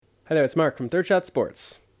Hi there, it's Mark from Third Shot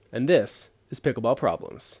Sports, and this is Pickleball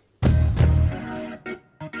Problems.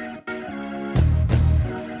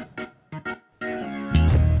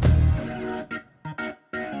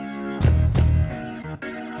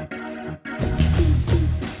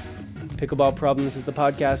 Pickleball Problems is the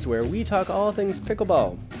podcast where we talk all things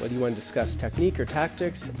pickleball, whether you want to discuss technique or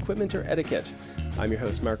tactics, equipment or etiquette. I'm your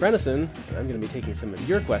host, Mark Renneson, and I'm going to be taking some of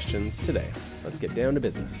your questions today. Let's get down to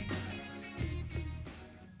business.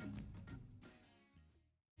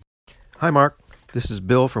 Hi, Mark. This is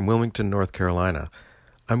Bill from Wilmington, North Carolina.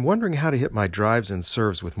 I'm wondering how to hit my drives and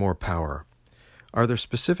serves with more power. Are there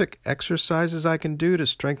specific exercises I can do to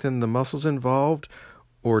strengthen the muscles involved,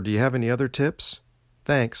 or do you have any other tips?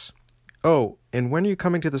 Thanks. Oh, and when are you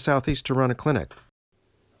coming to the Southeast to run a clinic?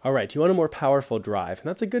 All right, you want a more powerful drive, and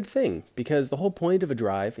that's a good thing, because the whole point of a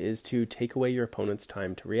drive is to take away your opponent's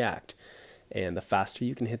time to react. And the faster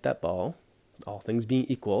you can hit that ball, all things being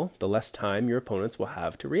equal, the less time your opponents will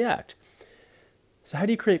have to react. So how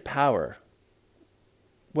do you create power?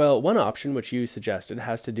 Well, one option, which you suggested,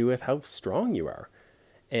 has to do with how strong you are.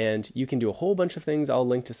 And you can do a whole bunch of things. I'll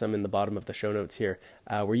link to some in the bottom of the show notes here,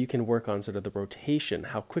 where you can work on sort of the rotation,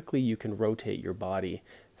 how quickly you can rotate your body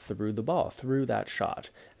through the ball, through that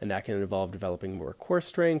shot. And that can involve developing more core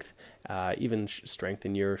strength, even strength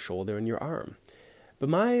in your shoulder and your arm. But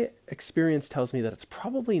my experience tells me that it's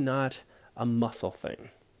probably not a muscle thing.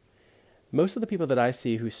 Most of the people that I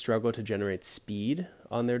see who struggle to generate speed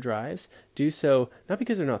on their drives do so not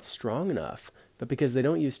because they're not strong enough, but because they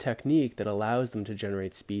don't use technique that allows them to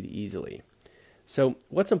generate speed easily. So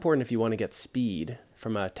what's important if you want to get speed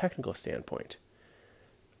from a technical standpoint?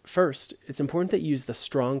 First, it's important that you use the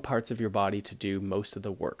strong parts of your body to do most of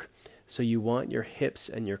the work. So you want your hips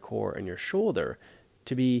and your core and your shoulder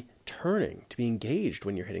to be turning, to be engaged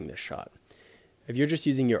when you're hitting this shot. If you're just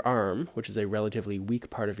using your arm, which is a relatively weak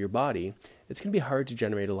part of your body, it's going to be hard to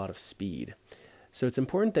generate a lot of speed. So it's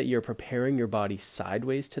important that you're preparing your body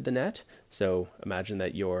sideways to the net. So imagine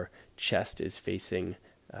that your chest is facing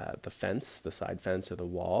the fence, the side fence or the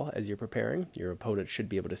wall as you're preparing. Your opponent should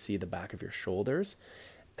be able to see the back of your shoulders.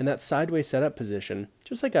 And that sideways setup position,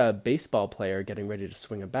 just like a baseball player getting ready to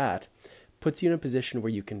swing a bat, puts you in a position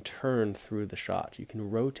where you can turn through the shot. You can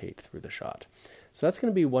rotate through the shot. So that's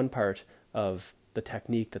going to be one part of the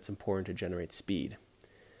technique that's important to generate speed.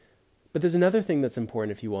 But there's another thing that's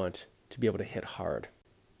important if you want to be able to hit hard.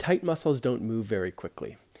 Tight muscles don't move very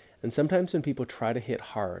quickly. And sometimes when people try to hit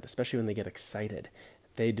hard, especially when they get excited,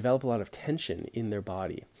 they develop a lot of tension in their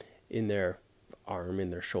body, in their arm, in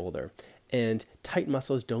their shoulder. And tight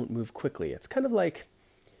muscles don't move quickly. It's kind of like,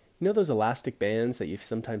 you know those elastic bands that you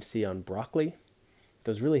sometimes see on broccoli?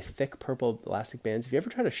 Those really thick purple elastic bands. If you ever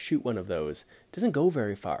try to shoot one of those, it doesn't go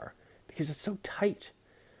very far because it's so tight.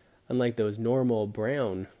 Unlike those normal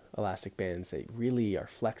brown elastic bands, they really are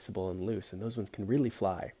flexible and loose, and those ones can really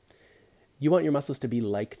fly. You want your muscles to be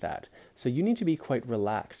like that. So you need to be quite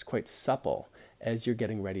relaxed, quite supple as you're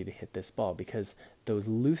getting ready to hit this ball, because those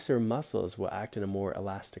looser muscles will act in a more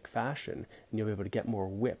elastic fashion, and you'll be able to get more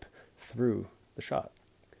whip through the shot.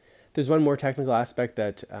 There's one more technical aspect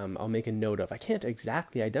that I'll make a note of. I can't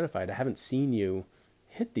exactly identify it. I haven't seen you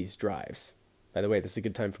hit these drives. By the way, this is a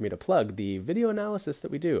good time for me to plug the video analysis that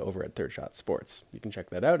we do over at Third Shot Sports. You can check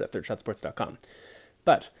that out at thirdshotsports.com.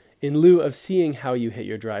 But in lieu of seeing how you hit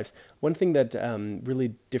your drives, one thing that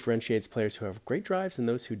really differentiates players who have great drives and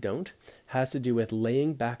those who don't has to do with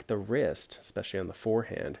laying back the wrist, especially on the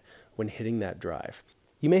forehand, when hitting that drive.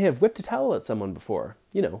 You may have whipped a towel at someone before,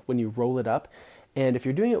 when you roll it up. And if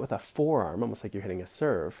you're doing it with a forearm, almost like you're hitting a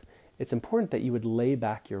serve, it's important that you would lay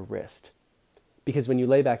back your wrist. Because when you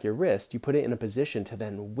lay back your wrist, you put it in a position to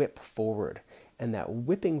then whip forward. And that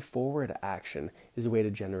whipping forward action is a way to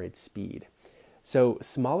generate speed. So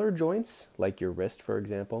smaller joints, like your wrist, for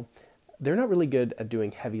example, they're not really good at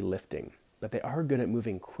doing heavy lifting, but they are good at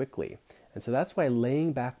moving quickly. And so that's why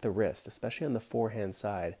laying back the wrist, especially on the forehand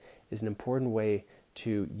side, is an important way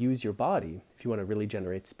to use your body if you want to really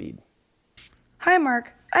generate speed. Hi,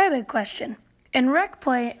 Mark. I had a question. In rec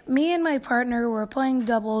play, me and my partner were playing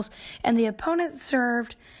doubles, and the opponent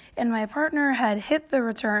served, and my partner had hit the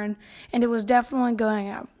return, and it was definitely going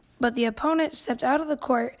out. But the opponent stepped out of the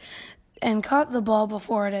court and caught the ball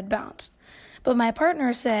before it had bounced. But my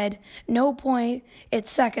partner said, "No point, it's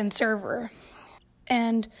second server."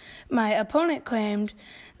 And my opponent claimed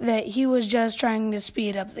that he was just trying to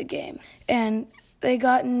speed up the game. And they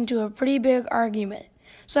got into a pretty big argument.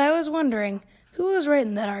 So I was wondering, who was right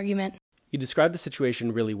in that argument? You described the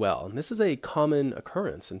situation really well, and this is a common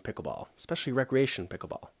occurrence in pickleball, especially recreation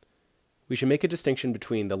pickleball. We should make a distinction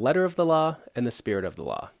between the letter of the law and the spirit of the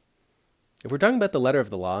law. If we're talking about the letter of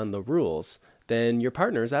the law and the rules, then your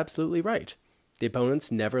partner is absolutely right. The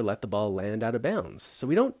opponents never let the ball land out of bounds. So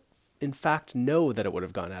we don't, in fact, know that it would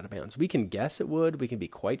have gone out of bounds. We can guess it would, we can be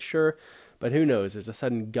quite sure, but who knows, there's a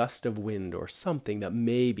sudden gust of wind or something that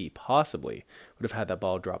maybe, possibly, would have had that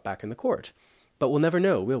ball drop back in the court. But we'll never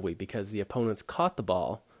know, will we? Because the opponents caught the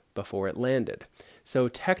ball before it landed. So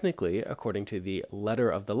technically, according to the letter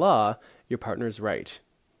of the law, your partner's right.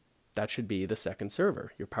 That should be the second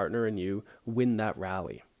server. Your partner and you win that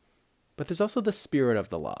rally. But there's also the spirit of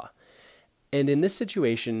the law. And in this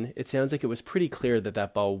situation, it sounds like it was pretty clear that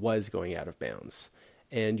that ball was going out of bounds.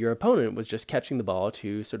 And your opponent was just catching the ball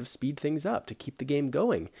to sort of speed things up, to keep the game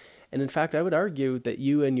going. And in fact, I would argue that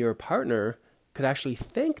you and your partner could actually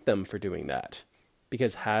thank them for doing that.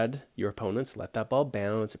 Because had your opponents let that ball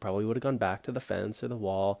bounce, it probably would have gone back to the fence or the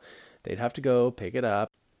wall. They'd have to go pick it up.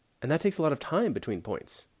 And that takes a lot of time between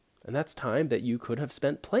points. And that's time that you could have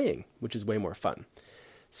spent playing, which is way more fun.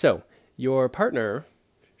 So your partner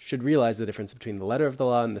should realize the difference between the letter of the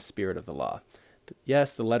law and the spirit of the law.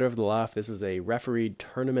 Yes, the letter of the law, if this was a refereed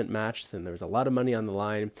tournament match, then there was a lot of money on the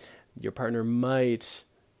line, your partner might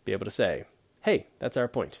be able to say, hey, that's our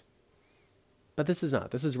point. But this is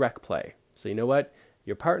not. This is rec play. So you know what?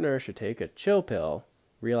 Your partner should take a chill pill,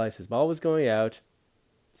 realize his ball was going out,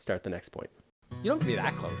 start the next point. You don't have to be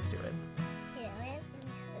that close to it.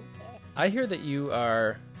 I hear that you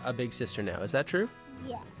are a big sister now. Is that true?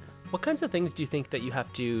 Yeah. What kinds of things do you think that you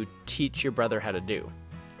have to teach your brother how to do?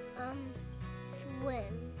 Swim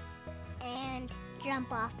and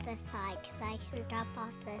jump off the side, because I can jump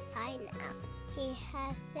off the side now. He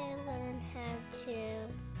has to learn how to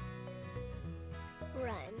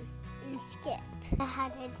run and skip. How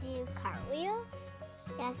to do cartwheels.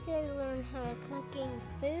 He has to learn how to cooking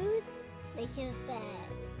food, make his bed.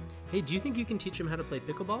 Hey, do you think you can teach him how to play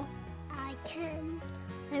pickleball? I can.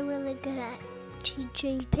 I'm really good at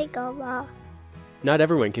teaching pickleball. Not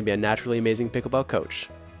everyone can be a naturally amazing pickleball coach.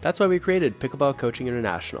 That's why we created Pickleball Coaching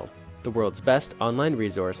International, the world's best online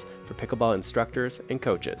resource for pickleball instructors and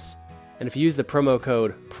coaches. And if you use the promo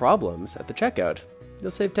code PROBLEMS at the checkout,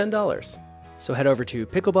 you'll save $10. So head over to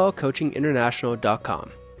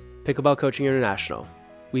pickleballcoachinginternational.com. Pickleball Coaching International.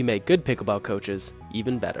 We make good pickleball coaches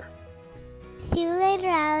even better. See you later,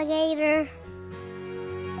 alligator.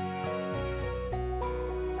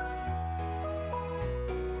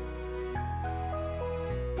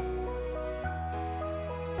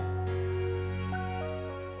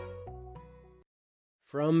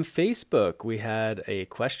 From Facebook, we had a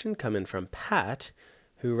question come in from Pat,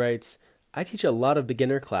 who writes, I teach a lot of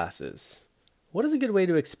beginner classes. What is a good way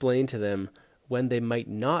to explain to them when they might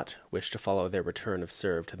not wish to follow their return of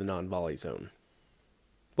serve to the non-volley zone?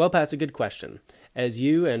 Well, Pat, it's a good question. As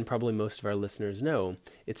you and probably most of our listeners know,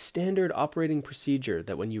 it's standard operating procedure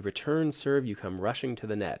that when you return serve, you come rushing to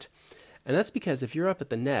the net. And that's because if you're up at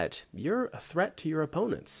the net, you're a threat to your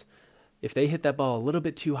opponents. If they hit that ball a little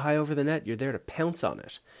bit too high over the net, you're there to pounce on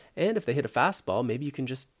it. And if they hit a fastball, maybe you can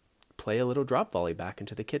just play a little drop volley back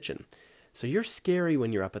into the kitchen. So you're scary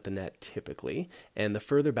when you're up at the net typically, and the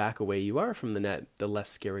further back away you are from the net, the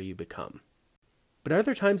less scary you become. But are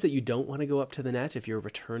there times that you don't want to go up to the net if you're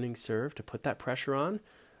returning serve to put that pressure on?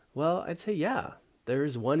 Well, I'd say yeah,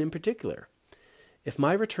 there's one in particular. If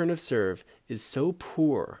my return of serve is so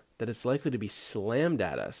poor that it's likely to be slammed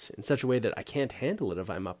at us in such a way that I can't handle it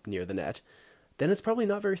if I'm up near the net, then it's probably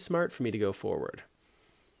not very smart for me to go forward.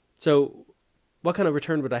 So what kind of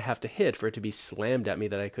return would I have to hit for it to be slammed at me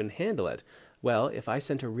that I couldn't handle it? Well, if I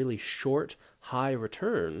sent a really short, high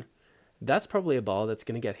return, that's probably a ball that's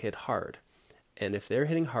going to get hit hard. And if they're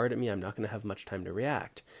hitting hard at me, I'm not going to have much time to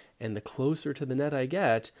react. And the closer to the net I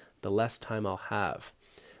get, the less time I'll have.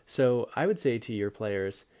 So I would say to your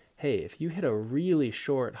players, hey, if you hit a really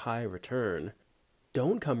short, high return,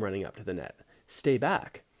 don't come running up to the net. Stay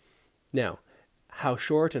back. Now, how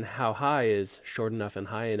short and how high is short enough and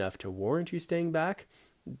high enough to warrant you staying back?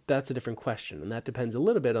 That's a different question, and that depends a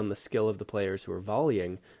little bit on the skill of the players who are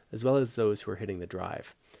volleying, as well as those who are hitting the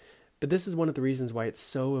drive. But this is one of the reasons why it's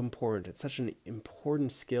so important. It's such an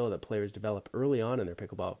important skill that players develop early on in their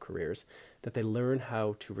pickleball careers, that they learn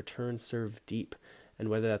how to return serve deep. And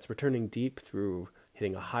whether that's returning deep through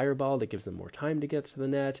hitting a higher ball that gives them more time to get to the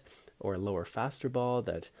net, or a lower, faster ball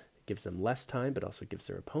that gives them less time but also gives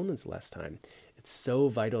their opponents less time, it's so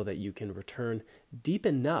vital that you can return deep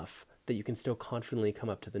enough that you can still confidently come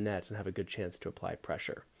up to the net and have a good chance to apply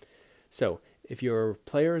pressure. So if your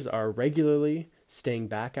players are regularly staying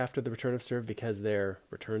back after the return of serve because their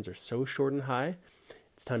returns are so short and high,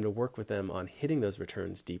 it's time to work with them on hitting those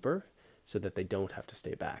returns deeper so that they don't have to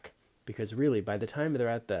stay back. Because really, by the time they're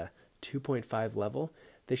at the 2.5 level,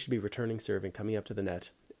 they should be returning serve and coming up to the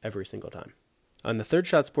net every single time. On the Third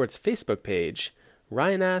Shot Sports Facebook page,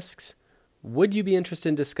 Ryan asks, would you be interested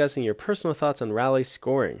in discussing your personal thoughts on rally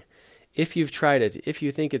scoring? If you've tried it, if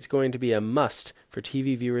you think it's going to be a must for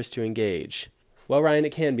TV viewers to engage. Well, Ryan,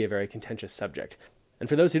 it can be a very contentious subject. And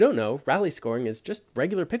for those who don't know, rally scoring is just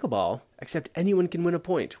regular pickleball, except anyone can win a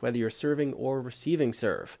point, whether you're serving or receiving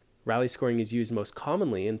serve. Rally scoring is used most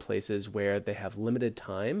commonly in places where they have limited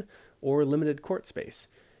time or limited court space.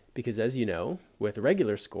 Because as you know, with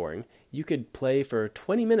regular scoring, you could play for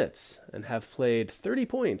 20 minutes and have played 30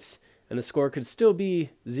 points, and the score could still be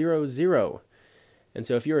 0-0. And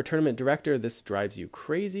so if you're a tournament director, this drives you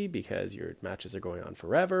crazy because your matches are going on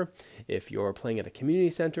forever. If you're playing at a community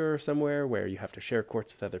center or somewhere where you have to share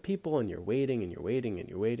courts with other people and you're waiting and you're waiting and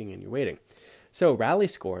you're waiting and you're waiting. So rally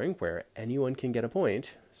scoring, where anyone can get a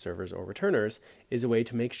point, servers or returners, is a way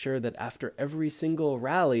to make sure that after every single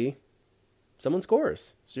rally, someone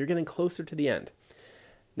scores. So you're getting closer to the end.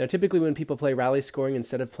 Now, typically when people play rally scoring,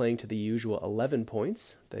 instead of playing to the usual 11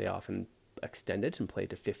 points, they often extend it and play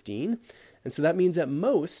to 15. And so that means at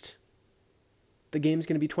most, the game's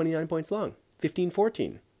going to be 29 points long,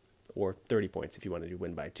 15-14, or 30 points if you want to do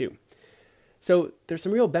win by 2. So there's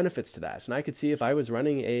some real benefits to that. And I could see if I was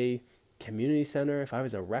running a community center, if I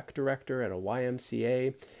was a rec director at a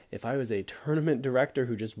YMCA, if I was a tournament director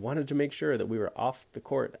who just wanted to make sure that we were off the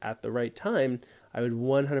court at the right time, I would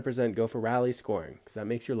 100% go for rally scoring because that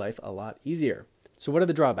makes your life a lot easier. So what are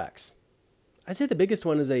the drawbacks? I'd say the biggest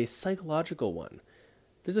one is a psychological one.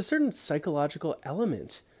 There's a certain psychological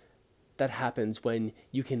element that happens when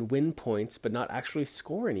you can win points but not actually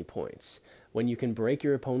score any points. When you can break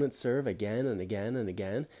your opponent's serve again and again and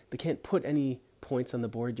again, but can't put any points on the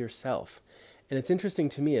board yourself. And it's interesting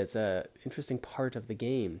to me, it's an interesting part of the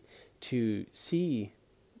game to see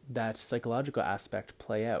that psychological aspect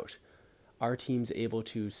play out. Are teams able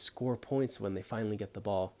to score points when they finally get the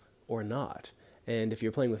ball or not? And if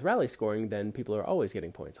you're playing with rally scoring, then people are always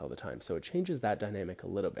getting points all the time. So it changes that dynamic a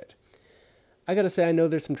little bit. I gotta say, I know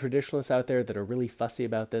there's some traditionalists out there that are really fussy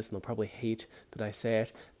about this, and they'll probably hate that I say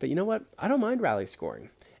it. But you know what? I don't mind rally scoring.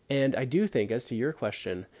 And I do think, as to your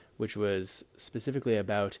question, which was specifically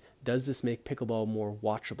about, does this make pickleball more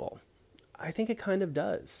watchable? I think it kind of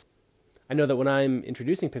does. I know that when I'm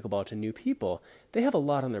introducing pickleball to new people, they have a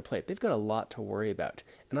lot on their plate. They've got a lot to worry about.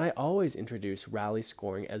 And I always introduce rally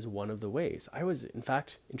scoring as one of the ways. I always, in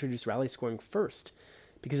fact, introduce rally scoring first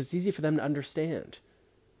because it's easy for them to understand.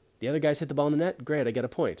 The other guys hit the ball in the net, great, I get a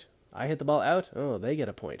point. I hit the ball out, oh, they get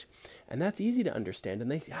a point. And that's easy to understand, and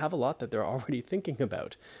they have a lot that they're already thinking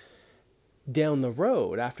about. Down the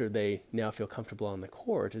road, after they now feel comfortable on the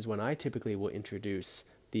court, is when I typically will introduce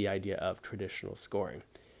the idea of traditional scoring.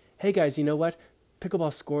 Hey guys, you know what?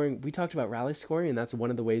 Pickleball scoring, we talked about rally scoring, and that's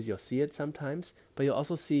one of the ways you'll see it sometimes, but you'll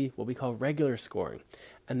also see what we call regular scoring.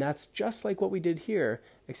 And that's just like what we did here,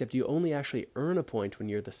 except you only actually earn a point when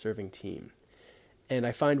you're the serving team. And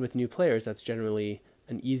I find with new players, that's generally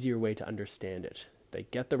an easier way to understand it. They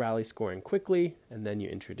get the rally scoring quickly, and then you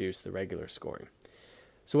introduce the regular scoring.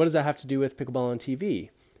 So what does that have to do with pickleball on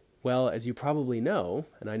TV? Well, as you probably know,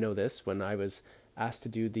 and I know this when I was asked to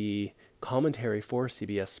do the commentary for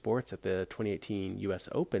CBS Sports at the 2018 US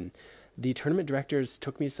Open, the tournament directors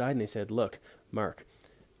took me aside and they said, look, Mark,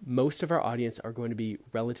 most of our audience are going to be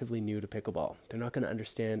relatively new to pickleball. They're not going to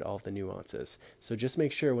understand all of the nuances. So just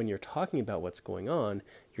make sure when you're talking about what's going on,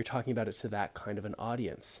 you're talking about it to that kind of an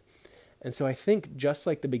audience. And so I think just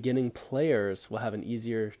like the beginning players will have an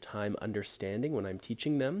easier time understanding when I'm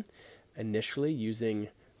teaching them initially using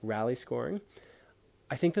rally scoring,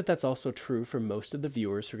 I think that that's also true for most of the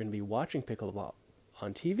viewers who are going to be watching pickleball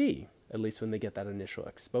on TV, at least when they get that initial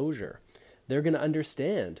exposure. They're going to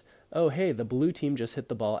understand, oh, hey, the blue team just hit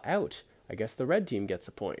the ball out. I guess the red team gets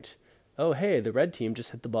a point. Oh, hey, the red team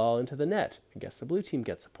just hit the ball into the net. I guess the blue team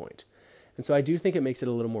gets a point. And so I do think it makes it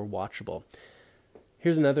a little more watchable.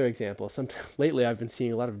 Here's another example. Lately, I've been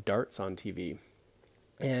seeing a lot of darts on TV.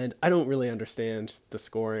 And I don't really understand the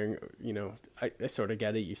scoring. You know, I sort of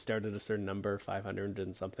get it. You start at a certain number, 500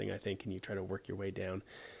 and something, I think, and you try to work your way down.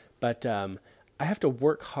 But I have to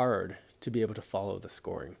work hard to be able to follow the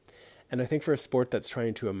scoring. And I think for a sport that's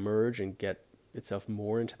trying to emerge and get itself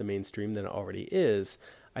more into the mainstream than it already is,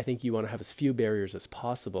 I think you want to have as few barriers as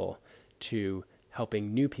possible to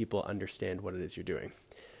helping new people understand what it is you're doing.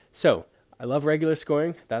 So I love regular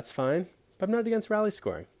scoring. That's fine. But I'm not against rally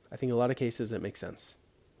scoring. I think in a lot of cases it makes sense.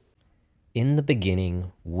 In the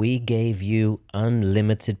beginning, we gave you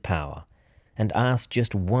unlimited power and asked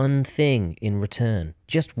just one thing in return.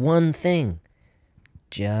 Just one thing.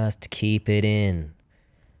 Just keep it in.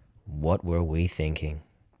 What were we thinking?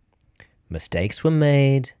 Mistakes were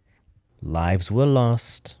made, lives were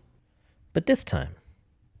lost. But this time,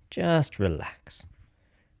 just relax.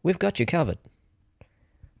 We've got you covered.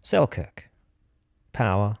 Selkirk.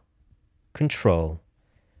 Power, control,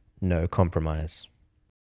 no compromise.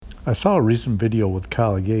 I saw a recent video with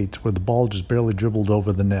Kyle Yates where the ball just barely dribbled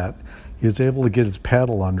over the net. He was able to get his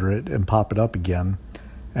paddle under it and pop it up again,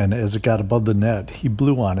 and as it got above the net, he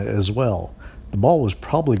blew on it as well. The ball was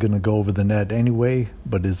probably going to go over the net anyway,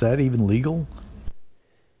 but is that even legal?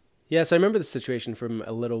 Yes, I remember the situation from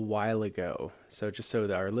a little while ago. So just so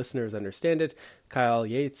that our listeners understand it, Kyle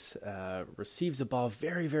Yates receives a ball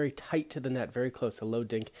very, very tight to the net, very close to low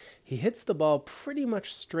dink. He hits the ball pretty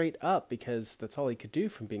much straight up because that's all he could do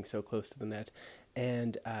from being so close to the net.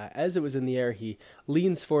 And as it was in the air, he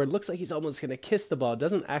leans forward, looks like he's almost going to kiss the ball,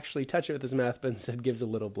 doesn't actually touch it with his mouth, but instead gives a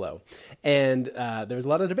little blow. And there was a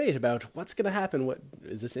lot of debate about what's going to happen. What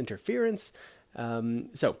is this interference?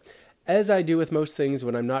 So as I do with most things,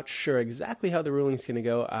 when I'm not sure exactly how the ruling's going to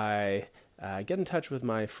go, I get in touch with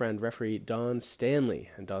my friend, referee Don Stanley.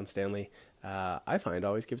 And Don Stanley, I find,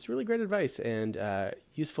 always gives really great advice and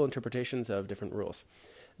useful interpretations of different rules.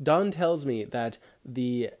 Don tells me that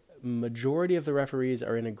the majority of the referees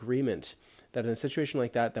are in agreement that in a situation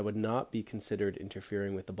like that, that would not be considered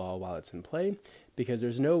interfering with the ball while it's in play, because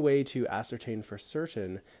there's no way to ascertain for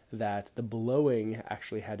certain that the blowing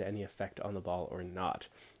actually had any effect on the ball or not.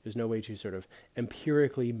 There's no way to sort of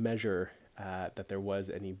empirically measure that there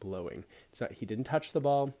was any blowing. It's not, he didn't touch the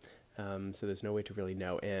ball, so there's no way to really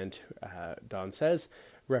know. And Don says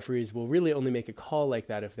referees will really only make a call like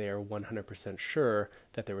that if they are 100% sure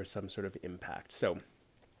that there was some sort of impact. So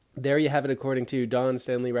there you have it. According to Don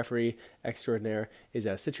Stanley, referee extraordinaire, is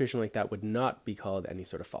a situation like that would not be called any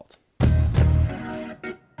sort of fault.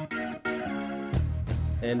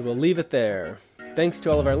 And we'll leave it there. Thanks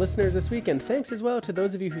to all of our listeners this week, and thanks as well to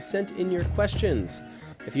those of you who sent in your questions.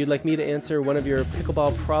 If you'd like me to answer one of your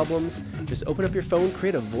pickleball problems, just open up your phone,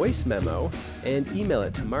 create a voice memo, and email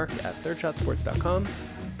it to mark@thirdshotsports.com.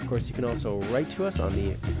 Of course, you can also write to us on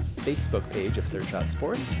the Facebook page of Third Shot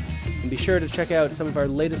Sports. And be sure to check out some of our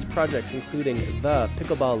latest projects, including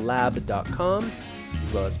thepickleball.lab.com,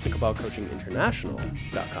 as well as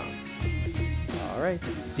pickleballcoachinginternational.com. All right,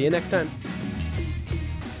 see you next time.